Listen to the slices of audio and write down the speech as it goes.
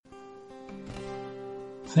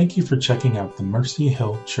Thank you for checking out the Mercy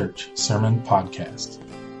Hill Church Sermon Podcast.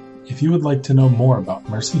 If you would like to know more about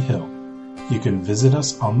Mercy Hill, you can visit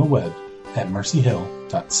us on the web at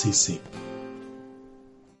mercyhill.cc.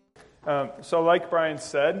 So like Brian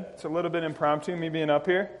said, it's a little bit impromptu, me being up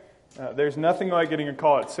here. There's nothing like getting a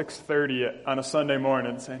call at 6:30 on a Sunday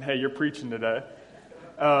morning saying, hey, you're preaching today.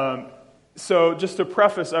 So just to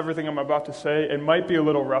preface everything I'm about to say, it might be a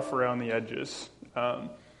little rough around the edges.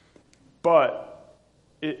 But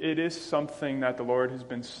it is something that the Lord has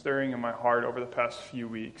been stirring in my heart over the past few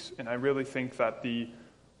weeks. And I really think that the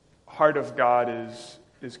heart of God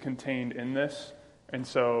is contained in this. And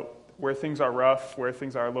so where things are rough, where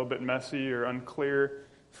things are a little bit messy or unclear,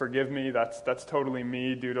 forgive me, that's totally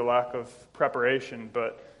me due to lack of preparation.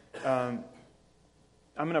 But I'm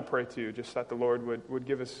going to pray too, just that the Lord would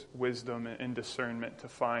give us wisdom and discernment to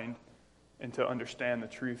find and to understand the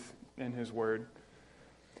truth in His Word.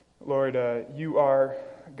 Lord, you are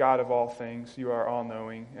God of all things. You are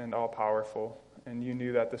all-knowing and all-powerful. And you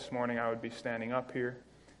knew that this morning I would be standing up here.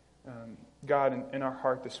 God, in our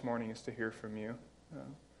heart this morning is to hear from you.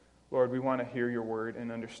 Lord, we want to hear your word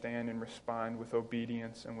and understand and respond with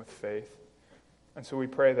obedience and with faith. And so we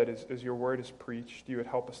pray that as your word is preached, you would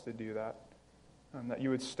help us to do that. That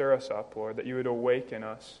you would stir us up, Lord, that you would awaken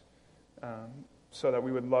us so that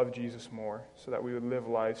we would love Jesus more, so that we would live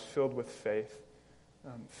lives filled with faith,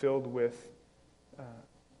 filled with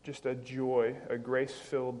just a joy, a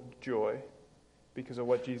grace-filled joy because of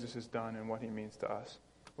what Jesus has done and what he means to us.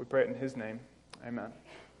 We pray it in his name. Amen.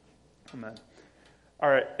 Amen. All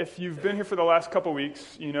right, if you've been here for the last couple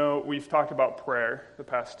weeks, you know we've talked about prayer the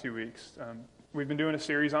past 2 weeks. We've been doing a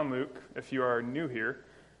series on Luke, if you are new here.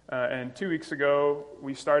 And 2 weeks ago,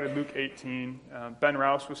 we started Luke 18. Ben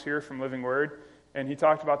Rouse was here from Living Word, and he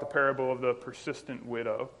talked about the parable of the persistent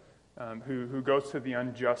widow who goes to the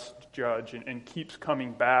unjust judge and keeps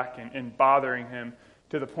coming back and bothering him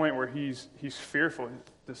to the point where he's fearful.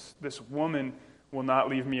 This woman will not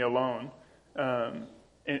leave me alone.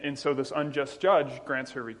 And so this unjust judge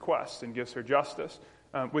grants her request and gives her justice,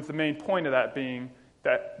 with the main point of that being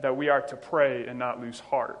that we are to pray and not lose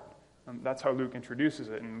heart. That's how Luke introduces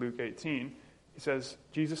it in Luke 18. He says,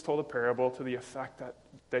 Jesus told a parable to the effect that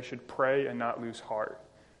they should pray and not lose heart.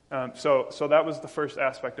 So that was the first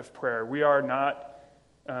aspect of prayer. We are not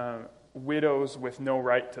widows with no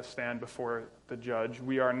right to stand before the judge.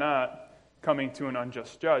 We are not coming to an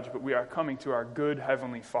unjust judge, but we are coming to our good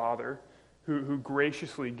Heavenly Father who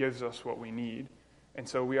graciously gives us what we need. And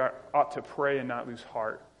so we ought to pray and not lose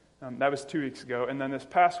heart. That was 2 weeks ago. And then this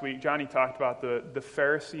past week, Johnny talked about the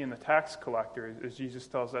Pharisee and the tax collector as Jesus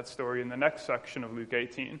tells that story in the next section of Luke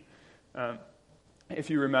 18. If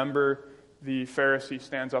you remember, the Pharisee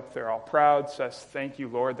stands up there all proud, says, thank you,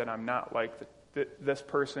 Lord, that I'm not like this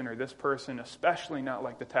person or this person, especially not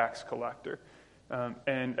like the tax collector.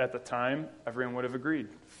 And at the time, everyone would have agreed.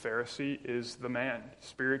 Pharisee is the man.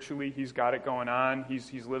 Spiritually, he's got it going on.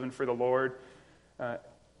 He's living for the Lord.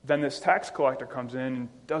 Then this tax collector comes in and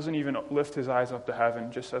doesn't even lift his eyes up to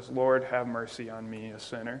heaven, just says, Lord, have mercy on me, a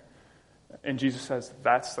sinner. And Jesus says,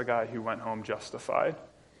 that's the guy who went home justified.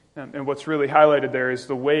 And what's really highlighted there is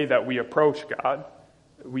the way that we approach God.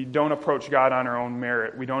 We don't approach God on our own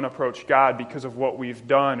merit. We don't approach God because of what we've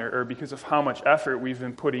done or because of how much effort we've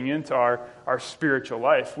been putting into our spiritual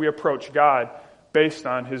life. We approach God based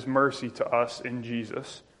on his mercy to us in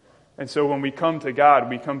Jesus. And so when we come to God,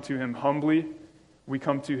 we come to him humbly. We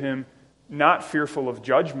come to him not fearful of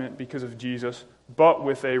judgment because of Jesus, but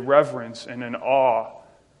with a reverence and an awe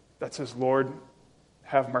that says, Lord,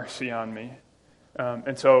 have mercy on me.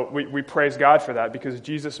 And so we praise God for that because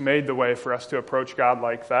Jesus made the way for us to approach God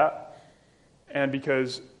like that. And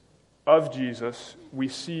because of Jesus, we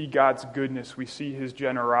see God's goodness, we see his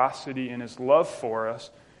generosity and his love for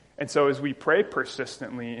us. And so as we pray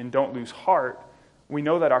persistently and don't lose heart, we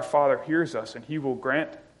know that our Father hears us and he will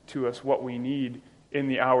grant to us what we need in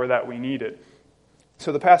the hour that we need it.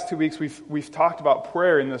 So the past 2 weeks we've talked about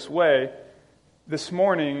prayer in this way. This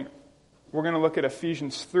morning, we're going to look at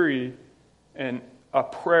Ephesians 3 and a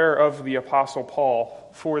prayer of the Apostle Paul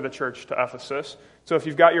for the church to Ephesus. So if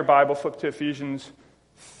you've got your Bible, flip to Ephesians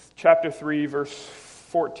chapter 3, verse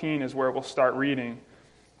 14 is where we'll start reading.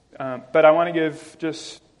 But I want to give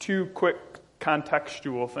just 2 quick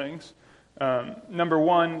contextual things. Number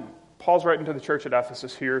one, Paul's writing to the church at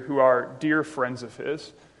Ephesus here, who are dear friends of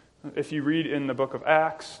his. If you read in the book of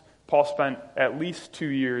Acts, Paul spent at least 2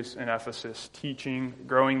 years in Ephesus teaching,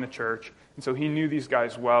 growing the church. And so he knew these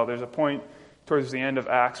guys well. There's a point towards the end of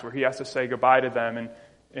Acts where he has to say goodbye to them.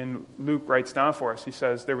 And Luke writes down for us, he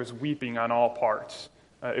says, there was weeping on all parts.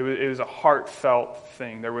 It was a heartfelt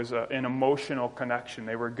thing. There was an emotional connection.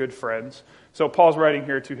 They were good friends. So Paul's writing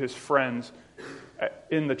here to his friends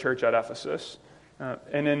in the church at Ephesus.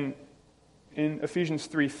 And in Ephesians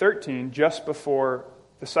 3:13, just before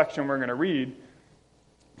the section we're going to read,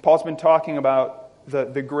 Paul's been talking about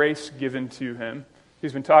the grace given to him.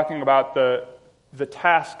 He's been talking about the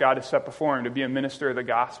task God has set before him to be a minister of the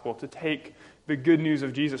gospel, to take the good news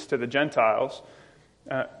of Jesus to the Gentiles.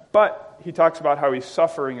 But he talks about how he's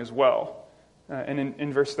suffering as well. And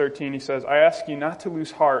in verse 13 he says, I ask you not to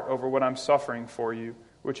lose heart over what I'm suffering for you,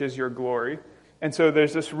 which is your glory. And so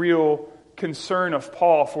there's this real concern of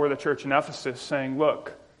Paul for the church in Ephesus saying,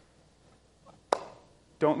 look,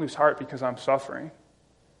 don't lose heart because I'm suffering.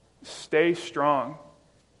 Stay strong.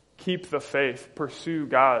 Keep the faith. Pursue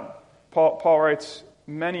God. Paul writes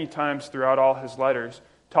many times throughout all his letters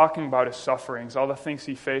talking about his sufferings, all the things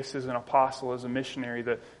he faced as an apostle, as a missionary,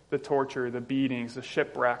 the torture, the beatings, the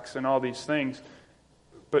shipwrecks, and all these things.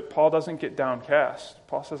 But Paul doesn't get downcast.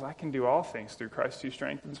 Paul says, I can do all things through Christ who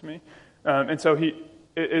strengthens me. And so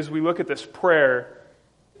as we look at this prayer,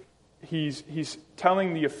 he's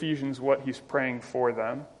telling the Ephesians what he's praying for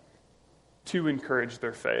them to encourage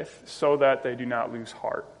their faith so that they do not lose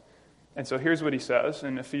heart. And so here's what he says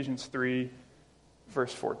in Ephesians 3,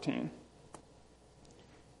 verse 14.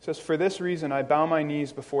 It says, For this reason I bow my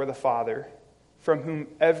knees before the Father, from whom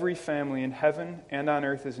every family in heaven and on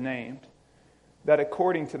earth is named, that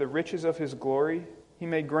according to the riches of his glory he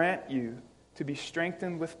may grant you to be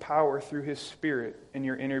strengthened with power through his Spirit in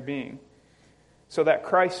your inner being, so that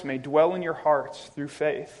Christ may dwell in your hearts through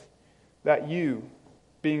faith, that you,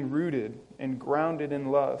 being rooted and grounded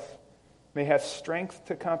in love, may have strength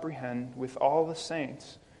to comprehend with all the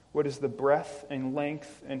saints what is the breadth and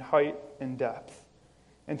length and height and depth,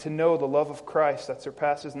 and to know the love of Christ that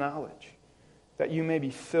surpasses knowledge, that you may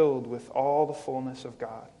be filled with all the fullness of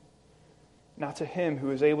God. Now to him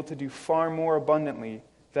who is able to do far more abundantly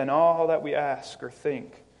than all that we ask or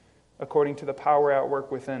think, according to the power at work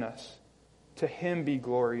within us, to him be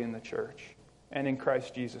glory in the church and in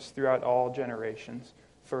Christ Jesus throughout all generations,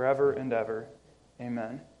 forever and ever.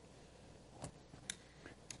 Amen.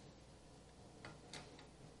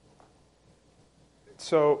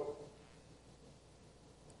 So,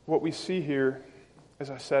 what we see here, as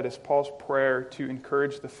I said, is Paul's prayer to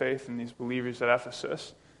encourage the faith in these believers at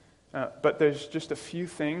Ephesus. But there's just a few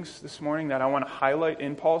things this morning that I want to highlight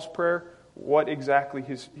in Paul's prayer, what exactly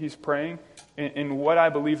he's praying, and what I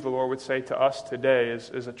believe the Lord would say to us today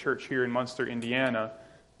as a church here in Munster, Indiana,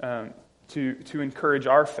 to encourage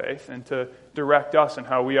our faith and to direct us in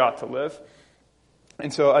how we ought to live.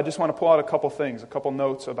 And so I just want to pull out a couple things, a couple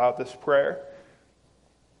notes about this prayer.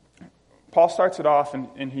 Paul starts it off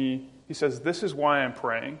and he says, this is why I'm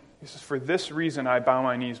praying. He says, for this reason I bow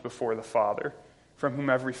my knees before the Father, from whom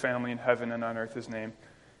every family in heaven and on earth is named.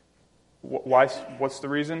 Why? What's the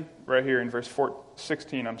reason? Right here in verse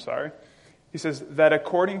 16, He says, that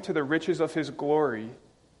according to the riches of his glory,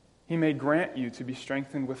 he may grant you to be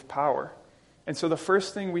strengthened with power. And so the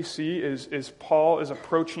first thing we see is Paul is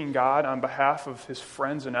approaching God on behalf of his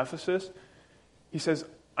friends in Ephesus. He says,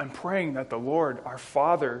 I'm praying that the Lord, our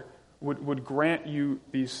Father, would grant you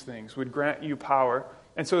these things, would grant you power.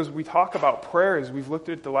 And so as we talk about prayer, as we've looked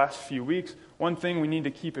at it the last few weeks, one thing we need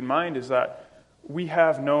to keep in mind is that we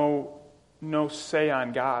have no say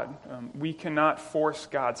on God. We cannot force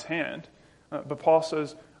God's hand. But Paul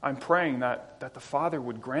says, I'm praying that the Father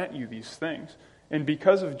would grant you these things. And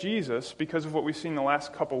because of Jesus, because of what we've seen the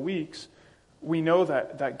last couple weeks, we know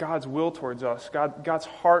that God's will towards us, God's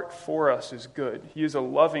heart for us is good. He is a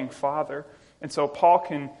loving Father. And so Paul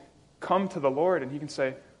can come to the Lord and he can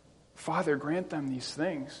say, Father, grant them these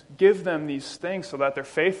things. Give them these things so that their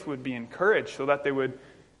faith would be encouraged, so that they would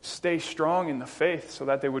stay strong in the faith, so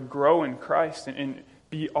that they would grow in Christ and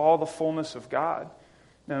be all the fullness of God.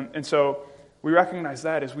 And so we recognize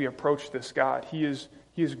that as we approach this God. He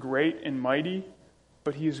is great and mighty,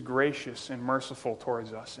 but he is gracious and merciful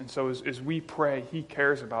towards us. And so as we pray, he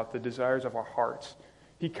cares about the desires of our hearts.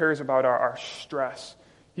 He cares about our stress.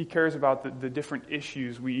 He cares about the different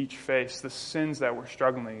issues we each face, the sins that we're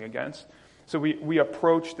struggling against. So we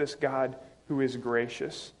approach this God who is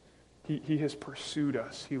gracious. He has pursued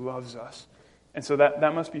us. He loves us. And so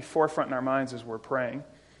that must be forefront in our minds as we're praying.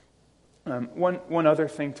 One other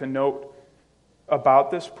thing to note about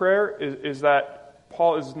this prayer is that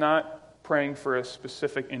Paul is not praying for a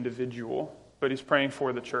specific individual, but he's praying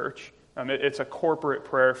for the church. It's a corporate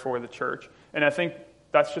prayer for the church. And I think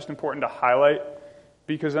that's just important to highlight,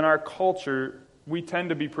 because in our culture, we tend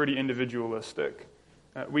to be pretty individualistic.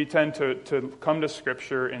 We tend to come to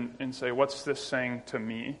Scripture and say, what's this saying to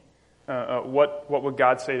me? What would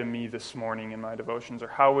God say to me this morning in my devotions, or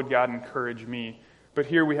how would God encourage me? But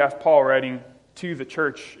here we have Paul writing to the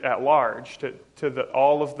church at large, to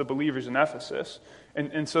all of the believers in Ephesus.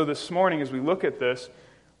 And so this morning, as we look at this,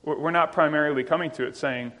 we're not primarily coming to it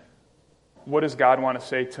saying, what does God want to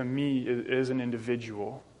say to me as an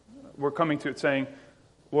individual? We're coming to it saying,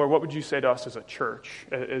 Lord, what would you say to us as a church,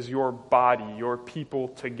 as your body, your people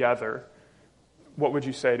together? What would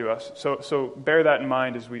you say to us? So bear that in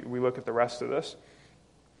mind as we look at the rest of this.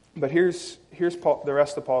 But here's Paul, the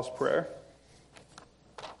rest of Paul's prayer.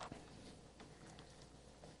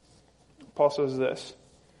 Paul says this.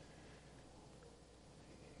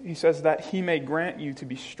 He says that he may grant you to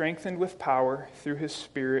be strengthened with power through his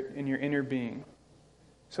Spirit in your inner being,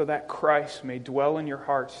 so that Christ may dwell in your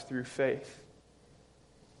hearts through faith.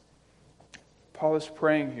 Paul is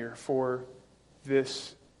praying here for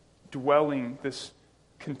this dwelling, this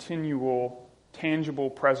continual, tangible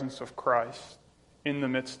presence of Christ in the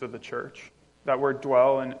midst of the church. That word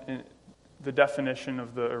dwell, and the definition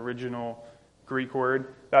of the original Greek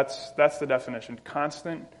word, that's the definition.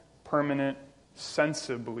 Constant, permanent,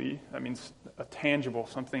 sensibly, that means a tangible,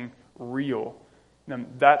 something real. And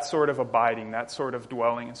that sort of abiding, that sort of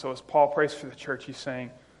dwelling. And so as Paul prays for the church, he's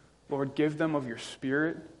saying, Lord, give them of your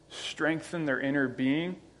Spirit, strengthen their inner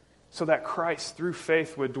being, so that Christ, through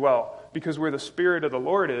faith, would dwell. Because where the Spirit of the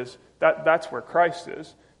Lord is, that's where Christ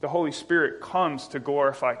is. The Holy Spirit comes to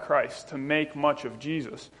glorify Christ, to make much of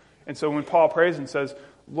Jesus. And so when Paul prays and says,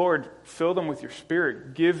 Lord, fill them with your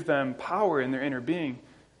Spirit, give them power in their inner being,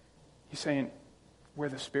 he's saying, where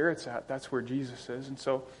the Spirit's at, that's where Jesus is. And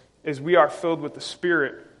so as we are filled with the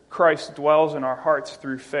Spirit, Christ dwells in our hearts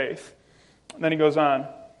through faith. And then he goes on.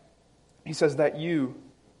 He says that you,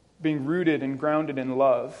 being rooted and grounded in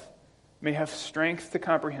love, may have strength to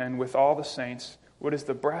comprehend with all the saints what is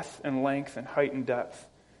the breadth and length and height and depth,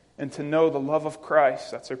 and to know the love of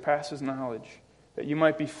Christ that surpasses knowledge, that you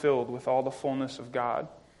might be filled with all the fullness of God.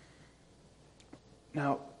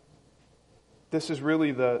 Now, this is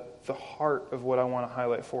really the heart of what I want to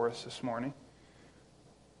highlight for us this morning.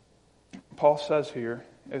 Paul says here,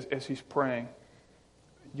 as he's praying,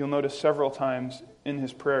 you'll notice several times in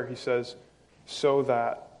his prayer he says, so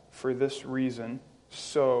that, for this reason,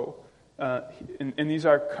 so. And these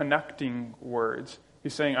are connecting words.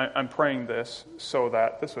 He's saying, I'm praying this so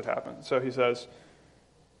that this would happen. So he says,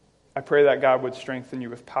 I pray that God would strengthen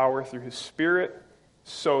you with power through his Spirit,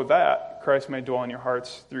 so that Christ may dwell in your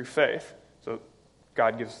hearts through faith. So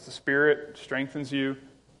God gives the Spirit, strengthens you,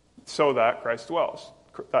 so that Christ dwells.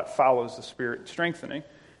 That follows the Spirit strengthening.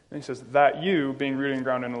 And he says, that you, being rooted and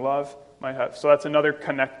grounded in love, might have. So that's another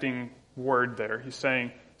connecting word there. He's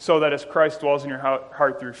saying, so that as Christ dwells in your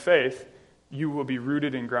heart through faith, you will be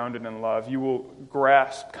rooted and grounded in love. You will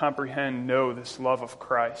grasp, comprehend, know this love of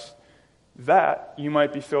Christ, that you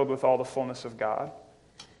might be filled with all the fullness of God.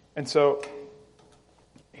 And so,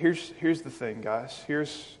 here's the thing, guys.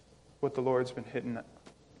 Here's what the Lord's been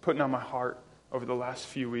putting on my heart over the last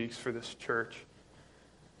few weeks for this church.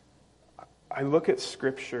 I look at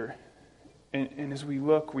Scripture, and as we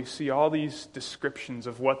look, we see all these descriptions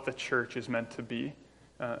of what the church is meant to be.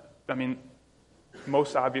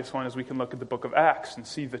 Most obvious one is we can look at the book of Acts and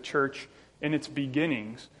see the church in its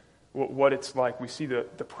beginnings, what it's like. We see the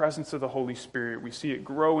presence of the Holy Spirit. We see it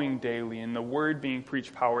growing daily, and the word being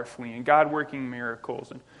preached powerfully, and God working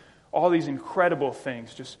miracles, and all these incredible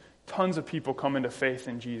things. Just tons of people come into faith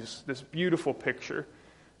in Jesus. This beautiful picture.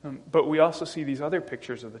 But we also see these other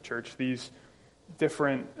pictures of the church, these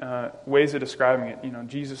different ways of describing it.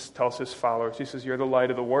 Jesus tells his followers, he says, you're the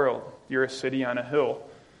light of the world. You're a city on a hill.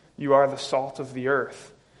 You are the salt of the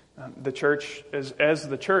earth. The church, as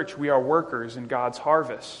the church, we are workers in God's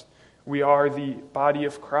harvest. We are the body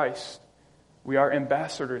of Christ. We are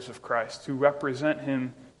ambassadors of Christ who represent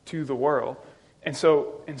him to the world. And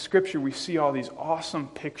so in Scripture, we see all these awesome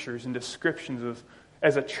pictures and descriptions of,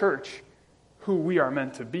 as a church, who we are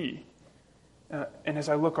meant to be. And as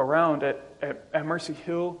I look around at Mercy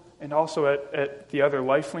Hill and also at the other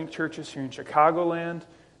LifeLink churches here in Chicagoland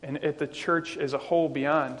and at the church as a whole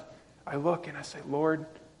beyond, I look and I say, Lord,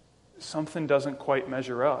 something doesn't quite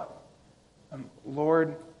measure up.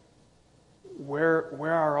 Lord, where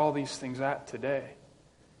are all these things at today?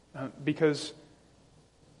 Because,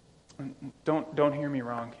 don't hear me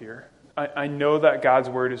wrong here. I know that God's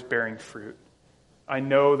word is bearing fruit. I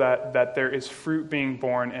know that there is fruit being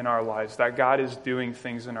born in our lives, that God is doing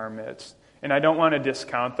things in our midst. And I don't want to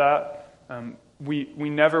discount that. We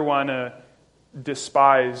never want to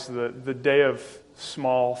despise the day of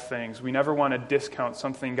small things. We never want to discount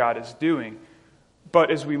something God is doing. But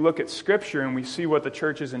as we look at Scripture and we see what the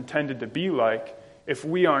church is intended to be like, if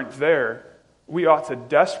we aren't there, we ought to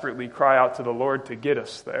desperately cry out to the Lord to get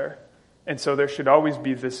us there. And so there should always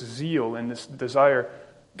be this zeal and this desire,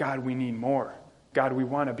 God, we need more. God, we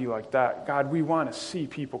want to be like that. God, we want to see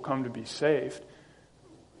people come to be saved.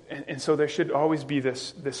 And so there should always be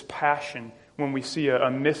this passion when we see a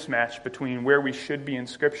mismatch between where we should be in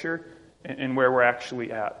Scripture and where we're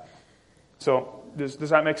actually at. So does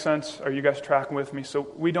that make sense? Are you guys tracking with me? So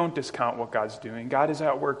we don't discount what God's doing. God is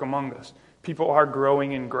at work among us. People are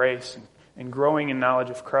growing in grace and growing in knowledge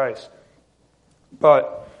of Christ.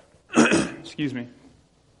 But, excuse me,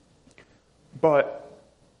 but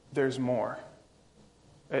there's more.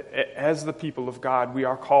 As the people of God, we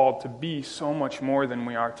are called to be so much more than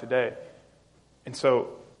we are today. And so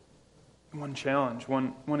one challenge,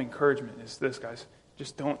 one encouragement is this, guys.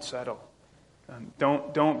 Just don't settle.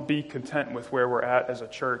 Don't be content with where we're at as a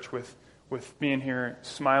church, with being here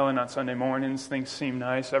smiling on Sunday mornings. Things seem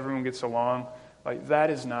nice. Everyone gets along. Like, that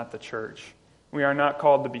is not the church. We are not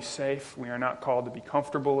called to be safe. We are not called to be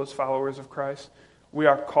comfortable as followers of Christ. We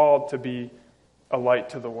are called to be a light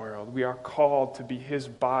to the world. We are called to be His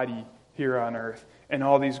body here on earth and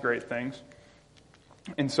all these great things.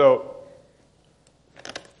 And so,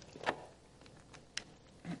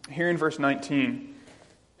 here in verse 19,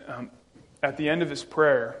 at the end of his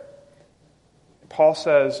prayer, Paul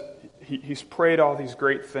says he's prayed all these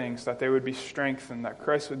great things, that they would be strengthened, that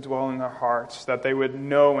Christ would dwell in their hearts, that they would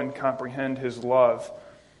know and comprehend His love.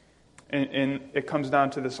 And it comes down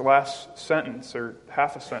to this last sentence, or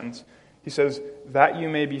half a sentence. He says, that you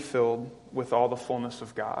may be filled with all the fullness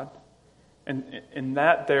of God. And in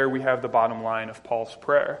that there we have the bottom line of Paul's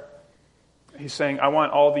prayer. He's saying, I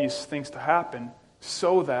want all these things to happen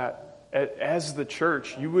so that as the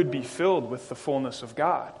church, you would be filled with the fullness of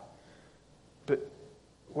God. But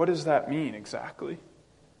what does that mean exactly?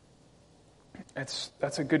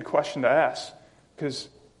 That's a good question to ask. Because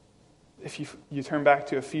if you turn back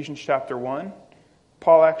to Ephesians chapter 1,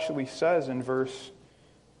 Paul actually says in verse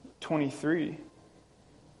 23,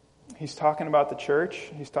 he's talking about the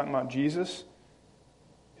church, he's talking about Jesus,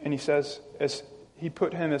 and he says, as He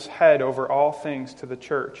put Him as head over all things to the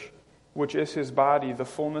church, which is His body, the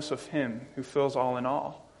fullness of Him who fills all in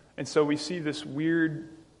all. And so we see this weird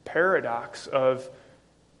paradox of,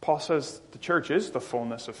 Paul says the church is the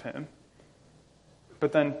fullness of Him.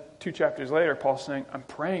 But then 2 chapters later, Paul's saying, I'm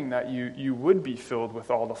praying that you would be filled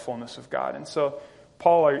with all the fullness of God. And so,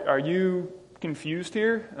 Paul, are you confused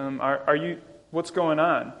here? Are you? What's going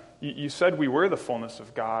on? You said we were the fullness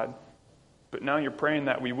of God, but now you're praying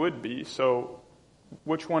that we would be. So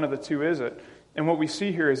which one of the two is it? And what we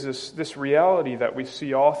see here is this reality that we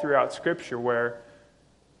see all throughout Scripture where,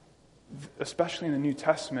 especially in the New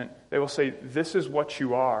Testament, they will say, this is what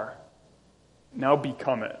you are. Now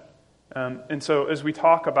become it. And so as we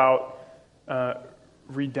talk about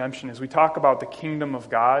redemption, as we talk about the kingdom of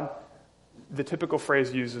God, the typical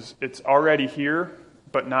phrase uses, it's already here,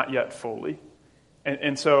 but not yet fully.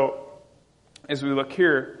 And so, as we look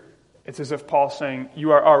here, it's as if Paul's saying,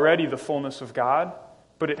 you are already the fullness of God,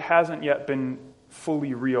 but it hasn't yet been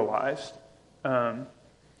fully realized.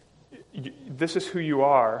 This is who you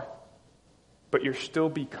are, but you're still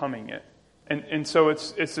becoming it. And so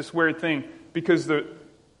it's this weird thing, because the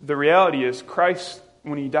reality is Christ,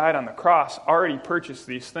 when He died on the cross, already purchased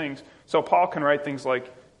these things. So Paul can write things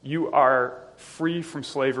like, you are free from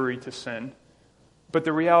slavery to sin. But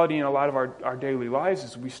the reality in a lot of our daily lives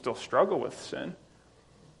is we still struggle with sin.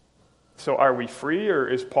 So are we free, or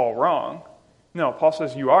is Paul wrong? No, Paul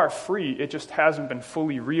says you are free. It just hasn't been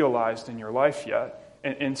fully realized in your life yet.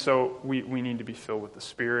 And so we need to be filled with the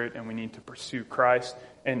Spirit, and we need to pursue Christ.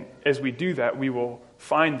 And as we do that, we will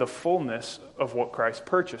find the fullness of what Christ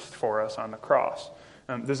purchased for us on the cross.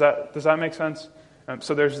 Does that make sense?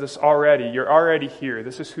 So there's this already. You're already here.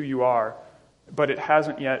 This is who you are. But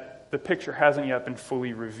the picture hasn't yet been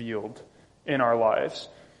fully revealed in our lives.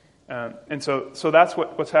 And so that's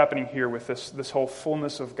what's happening here with this whole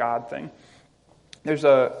fullness of God thing. There's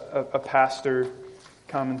a pastor,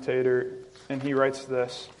 commentator, and he writes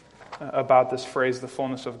this about this phrase, the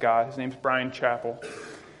fullness of God. His name's Brian Chappell.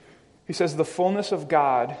 He says, the fullness of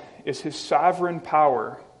God is His sovereign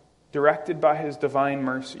power directed by His divine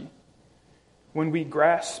mercy. When we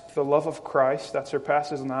grasp the love of Christ that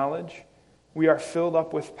surpasses knowledge, we are filled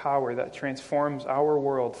up with power that transforms our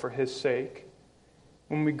world for His sake.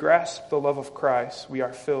 When we grasp the love of Christ, we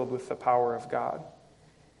are filled with the power of God.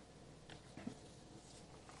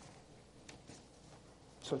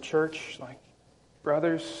 So church, like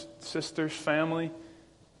brothers, sisters, family,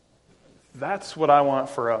 that's what I want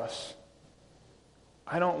for us.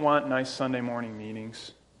 I don't want nice Sunday morning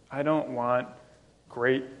meetings. I don't want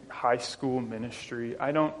great high school ministry.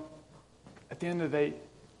 At the end of the day,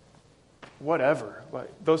 whatever.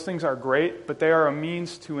 Those things are great, but they are a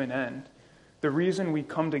means to an end. The reason we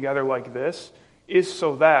come together like this is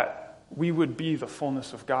so that we would be the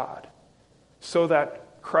fullness of God, so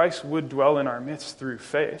that Christ would dwell in our midst through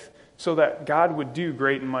faith, so that God would do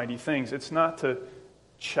great and mighty things. It's not to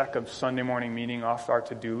check a Sunday morning meeting off our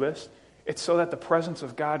to-do list. It's so that the presence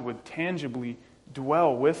of God would tangibly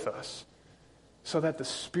dwell with us, so that the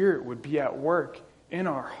Spirit would be at work in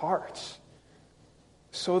our hearts,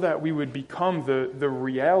 so that we would become the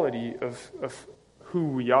reality of who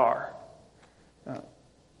we are.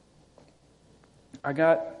 I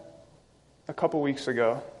got, a couple weeks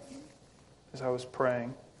ago, as I was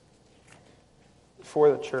praying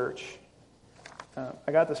for the church,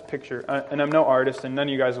 I got this picture, and I'm no artist, and none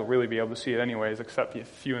of you guys will really be able to see it anyways, except a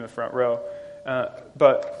few in the front row,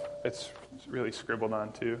 but it's really scribbled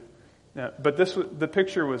on too. But the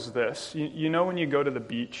picture was this. You know when you go to the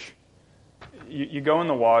beach, you go in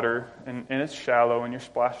the water, and it's shallow, and you're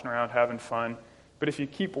splashing around having fun, but if you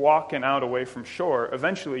keep walking out away from shore,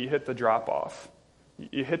 eventually you hit the drop-off.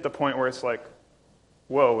 You hit the point where it's like,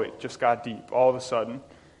 whoa, it just got deep all of a sudden.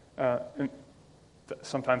 And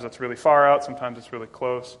sometimes that's really far out, sometimes it's really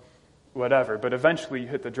close, whatever. But eventually you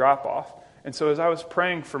hit the drop-off. And so as I was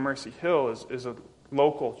praying for Mercy Hill as a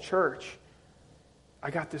local church, I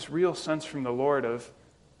got this real sense from the Lord of,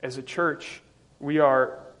 as a church,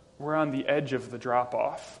 we're on the edge of the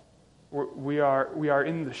drop-off. We are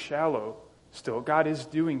in the shallow still. God is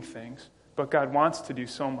doing things, but God wants to do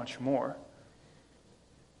so much more.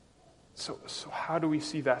 So how do we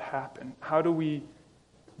see that happen? How do we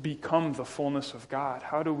become the fullness of God?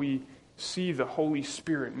 How do we see the Holy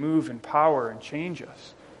Spirit move in power and change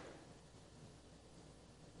us?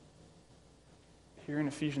 Here in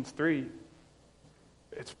Ephesians 3,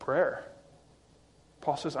 it's prayer.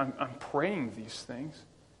 Paul says, I'm praying these things.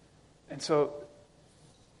 And so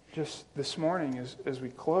just this morning as we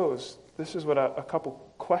close, this is what a couple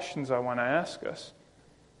questions I want to ask us.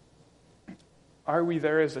 Are we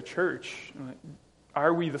there as a church?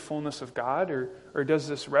 Are we the fullness of God? Or does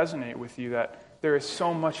this resonate with you that there is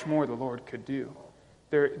so much more the Lord could do?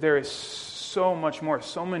 There is so much more,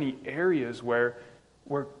 so many areas where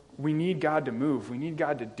we need God to move. We need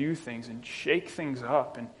God to do things and shake things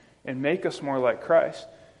up and make us more like Christ.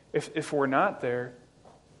 If we're not there,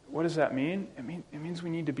 what does that mean? It means we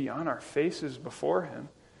need to be on our faces before Him.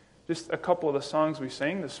 Just a couple of the songs we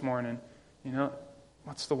sang this morning,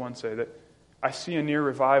 what's the one say? That I see a near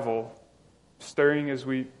revival stirring as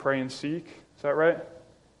we pray and seek. Is that right?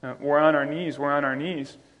 We're on our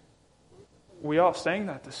knees. We all sang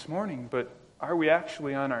that this morning, but are we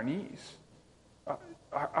actually on our knees?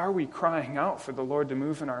 Are we crying out for the Lord to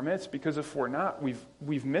move in our midst? Because if we're not,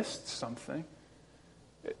 we've missed something.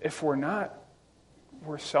 If we're not,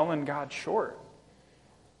 we're selling God short.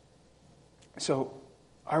 So,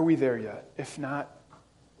 are we there yet? If not,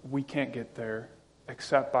 we can't get there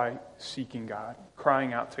except by seeking God,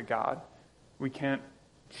 crying out to God. We can't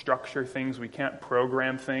structure things. We can't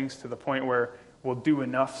program things to the point where we'll do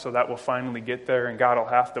enough so that we'll finally get there and God will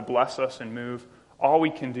have to bless us and move. All we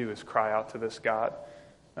can do is cry out to this God.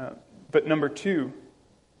 But number two,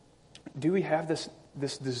 do we have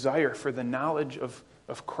this desire for the knowledge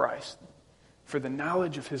of Christ, for the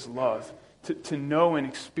knowledge of His love, to know and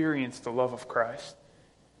experience the love of Christ?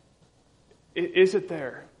 Is it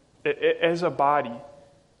there as a body?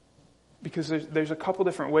 Because there's a couple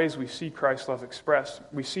different ways we see Christ's love expressed.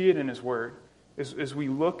 We see it in His Word. As we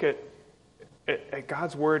look at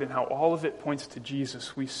God's Word and how all of it points to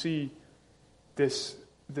Jesus, we see this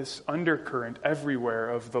undercurrent everywhere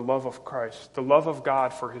of the love of Christ, the love of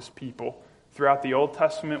God for His people. Throughout the Old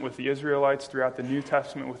Testament with the Israelites, throughout the New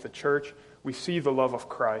Testament with the church, we see the love of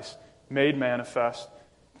Christ made manifest,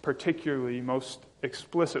 particularly, most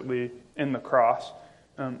explicitly, in the cross.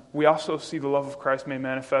 We also see the love of Christ made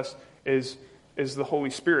manifest as the Holy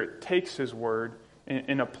Spirit takes His Word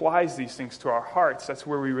and applies these things to our hearts. That's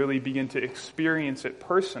where we really begin to experience it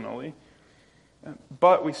personally.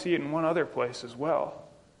 But we see it in one other place as well.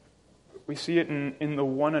 We see it in the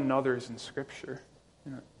one another's in Scripture.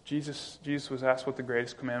 Jesus was asked what the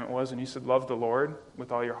greatest commandment was, and He said, love the Lord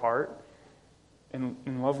with all your heart and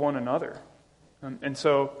love one another. And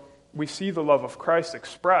so we see the love of Christ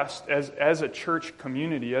expressed as a church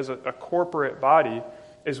community, as a corporate body,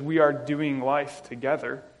 as we are doing life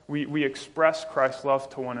together. We express Christ's love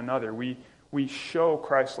to one another. We show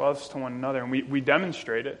Christ's love to one another, and we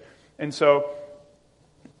demonstrate it. And so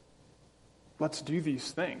let's do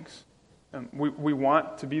these things. We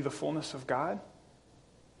want to be the fullness of God.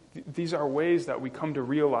 These are ways that we come to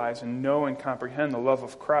realize and know and comprehend the love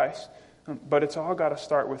of Christ. But it's all got to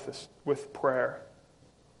start with prayer,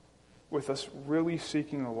 with us really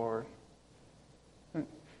seeking the Lord.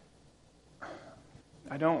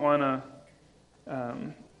 I don't want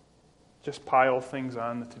to just pile things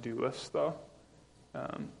on the to-do list, though.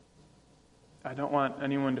 I don't want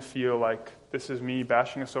anyone to feel like this is me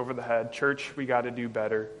bashing us over the head. Church, we got to do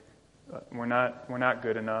better. We're not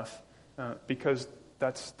good enough, because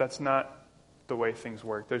that's not the way things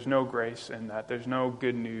work. There's no grace in that. There's no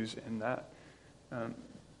good news in that.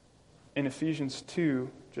 In Ephesians 2,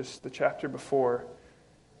 just the chapter before,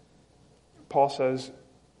 Paul says,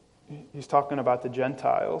 he's talking about the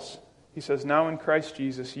Gentiles. He says, "Now in Christ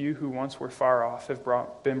Jesus, you who once were far off have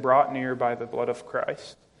been brought near by the blood of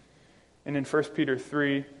Christ." And in 1 Peter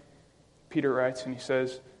 3, Peter writes and he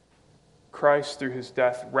says, Christ through his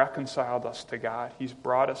death reconciled us to God. He's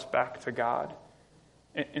brought us back to God.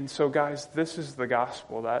 And so guys, this is the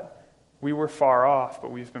gospel, that we were far off,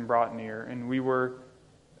 but we've been brought near. And we were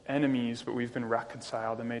enemies, but we've been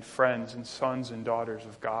reconciled and made friends and sons and daughters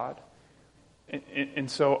of God.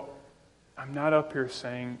 And so I'm not up here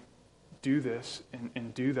saying, do this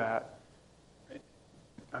and do that.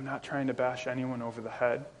 I'm not trying to bash anyone over the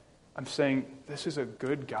head. I'm saying this is a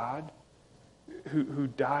good God who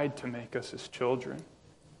died to make us his children,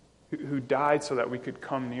 who died so that we could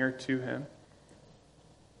come near to him.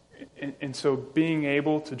 And so being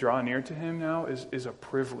able to draw near to him now is a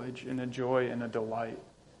privilege and a joy and a delight.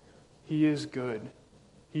 He is good.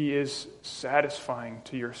 He is satisfying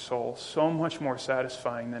to your soul, so much more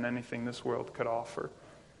satisfying than anything this world could offer.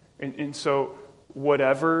 And so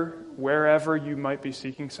wherever you might be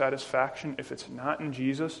seeking satisfaction, if it's not in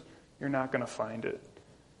Jesus, you're not going to find it.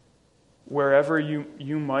 Wherever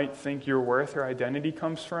you might think your worth or identity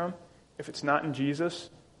comes from, if it's not in Jesus,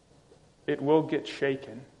 it will get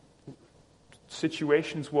shaken.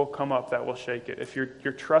 Situations will come up that will shake it. If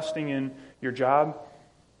you're trusting in your job,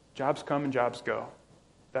 jobs come and jobs go.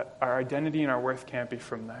 That our identity and our worth can't be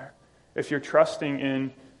from there. If you're trusting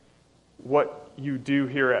in what you do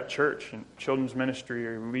here at church, in children's ministry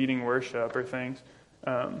or leading worship or things,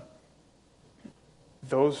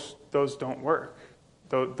 those don't work.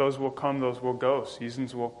 Those will come, those will go.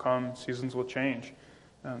 Seasons will come, seasons will change.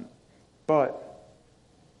 But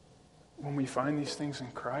when we find these things in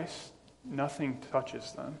Christ, nothing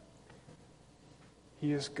touches them.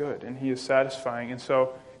 He is good and he is satisfying. And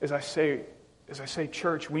so, as I say,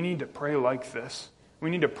 church, we need to pray like this. We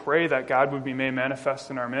need to pray that God would be made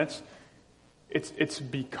manifest in our midst. It's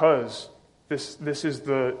because this is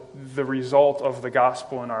the result of the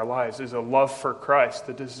gospel in our lives, is a love for Christ,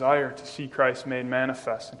 the desire to see Christ made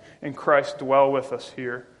manifest, and Christ dwell with us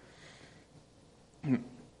here.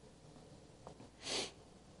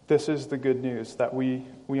 This is the good news, that we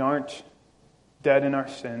aren't dead in our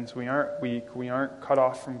sins, we aren't weak, we aren't cut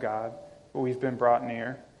off from God, but we've been brought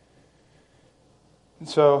near. And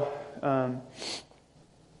so, I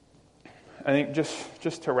think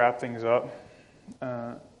just to wrap things up,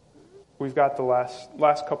 we've got the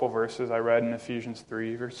last couple verses I read in Ephesians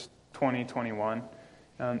 3, verse 20, 21.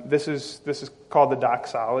 This is called the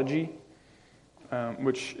doxology,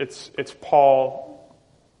 which it's Paul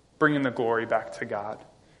bringing the glory back to God.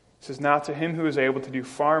 It says, "Now to him who is able to do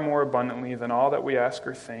far more abundantly than all that we ask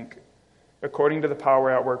or think, according to the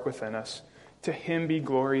power at work within us, to him be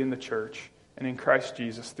glory in the church and in Christ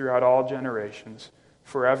Jesus throughout all generations,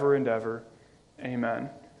 forever and ever.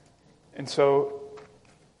 Amen." And so,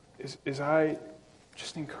 as I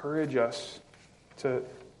just encourage us to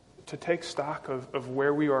take stock of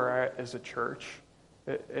where we are at as a church,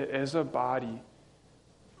 as a body,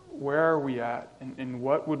 where are we at, and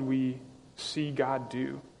what would we see God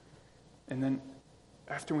do? And then,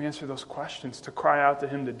 after we answer those questions, to cry out to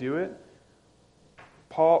him to do it.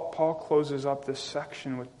 Paul closes up this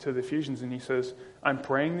section to the Ephesians, and he says, "I'm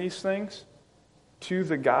praying these things to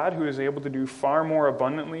the God who is able to do far more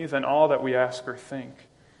abundantly than all that we ask or think."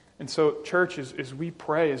 And so, church, as we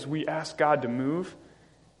pray, as we ask God to move,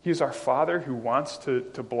 he is our Father who wants to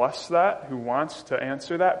bless that, who wants to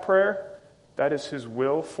answer that prayer. That is his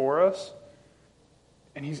will for us.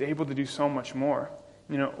 And he's able to do so much more.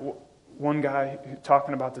 You know, one guy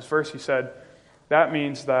talking about this verse, he said, that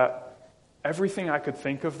means that everything I could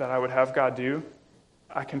think of that I would have God do,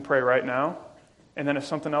 I can pray right now. And then if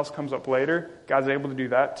something else comes up later, God's able to do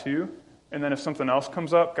that too. And then if something else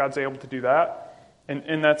comes up, God's able to do that.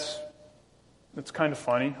 And that's kind of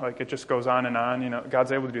funny. Like, it just goes on and on. You know,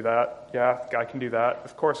 God's able to do that. Yeah, God can do that.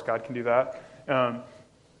 Of course God can do that.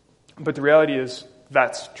 But the reality is,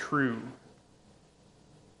 that's true.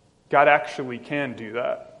 God actually can do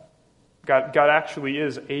that. God actually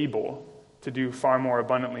is able to do far more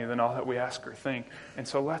abundantly than all that we ask or think. And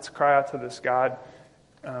so let's cry out to this God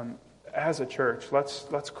as a church.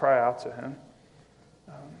 Let's cry out to him.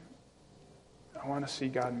 I want to see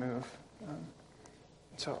God move.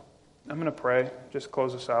 So I'm going to pray, just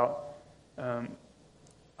close us out.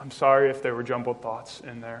 I'm sorry if there were jumbled thoughts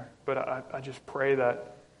in there, but I just pray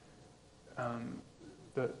that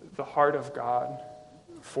the heart of God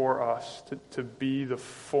for us to be the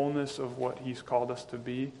fullness of what he's called us to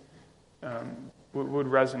be would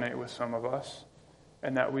resonate with some of us,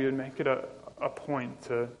 and that we would make it a point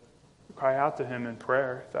to cry out to him in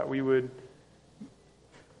prayer, that we would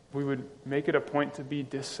make it a point to be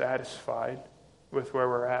dissatisfied with where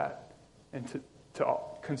we're at, and to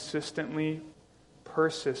consistently,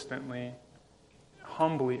 persistently,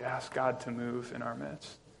 humbly ask God to move in our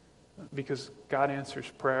midst. Because God answers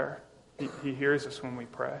prayer. He hears us when we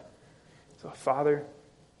pray. So, Father,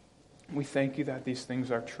 we thank you that these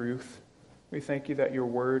things are truth. We thank you that your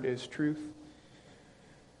word is truth.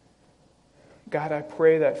 God, I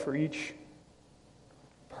pray that for each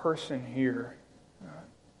person here,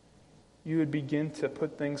 you would begin to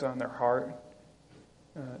put things on their heart,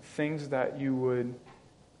 things that you would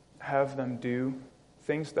have them do,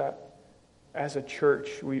 things that as a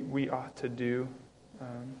church we ought to do,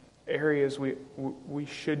 areas we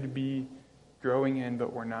should be growing in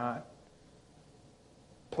but we're not,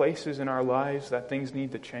 places in our lives that things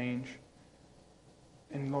need to change.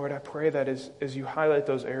 And Lord, I pray that as you highlight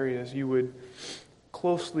those areas, you would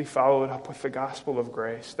closely follow it up with the gospel of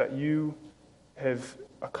grace, that you have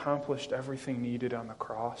accomplished everything needed on the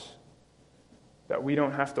cross, that we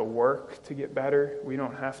don't have to work to get better, we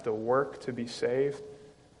don't have to work to be saved,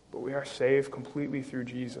 but we are saved completely through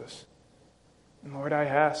Jesus. And Lord, I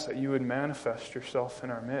ask that you would manifest yourself in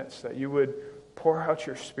our midst, that you would pour out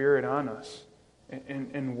your Spirit on us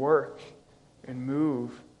and work and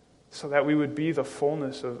move, so that we would be the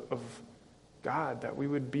fullness of God, that we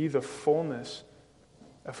would be the fullness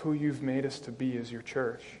of who you've made us to be as your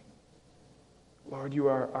church. Lord, you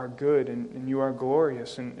are good and you are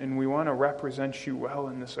glorious, and we want to represent you well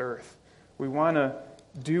in this earth. We want to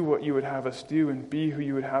do what you would have us do and be who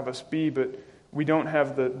you would have us be, but we don't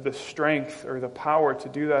have the strength or the power to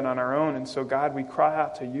do that on our own. And so, God, we cry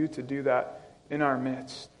out to you to do that in our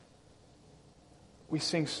midst. We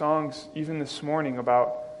sing songs even this morning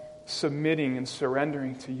about submitting and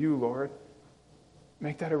surrendering to you, Lord.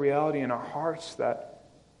 Make that a reality in our hearts, that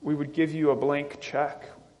we would give you a blank check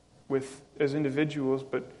as individuals,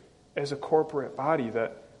 but as a corporate body,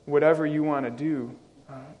 that whatever you want to do,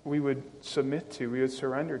 we would submit to, we would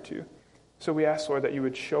surrender to. So we ask, Lord, that you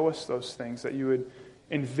would show us those things, that you would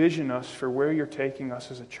envision us for where you're taking us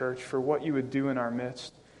as a church, for what you would do in our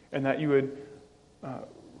midst, and that you would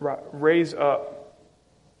raise up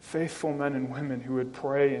faithful men and women who would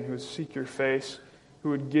pray and who would seek your face, who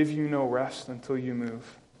would give you no rest until you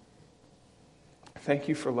move. Thank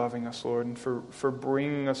you for loving us, Lord, and for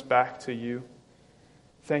bringing us back to you.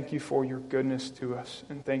 Thank you for your goodness to us,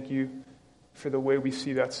 and thank you for the way we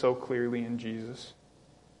see that so clearly in Jesus.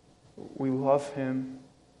 We love him,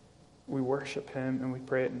 we worship him, and we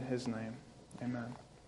pray it in his name. Amen.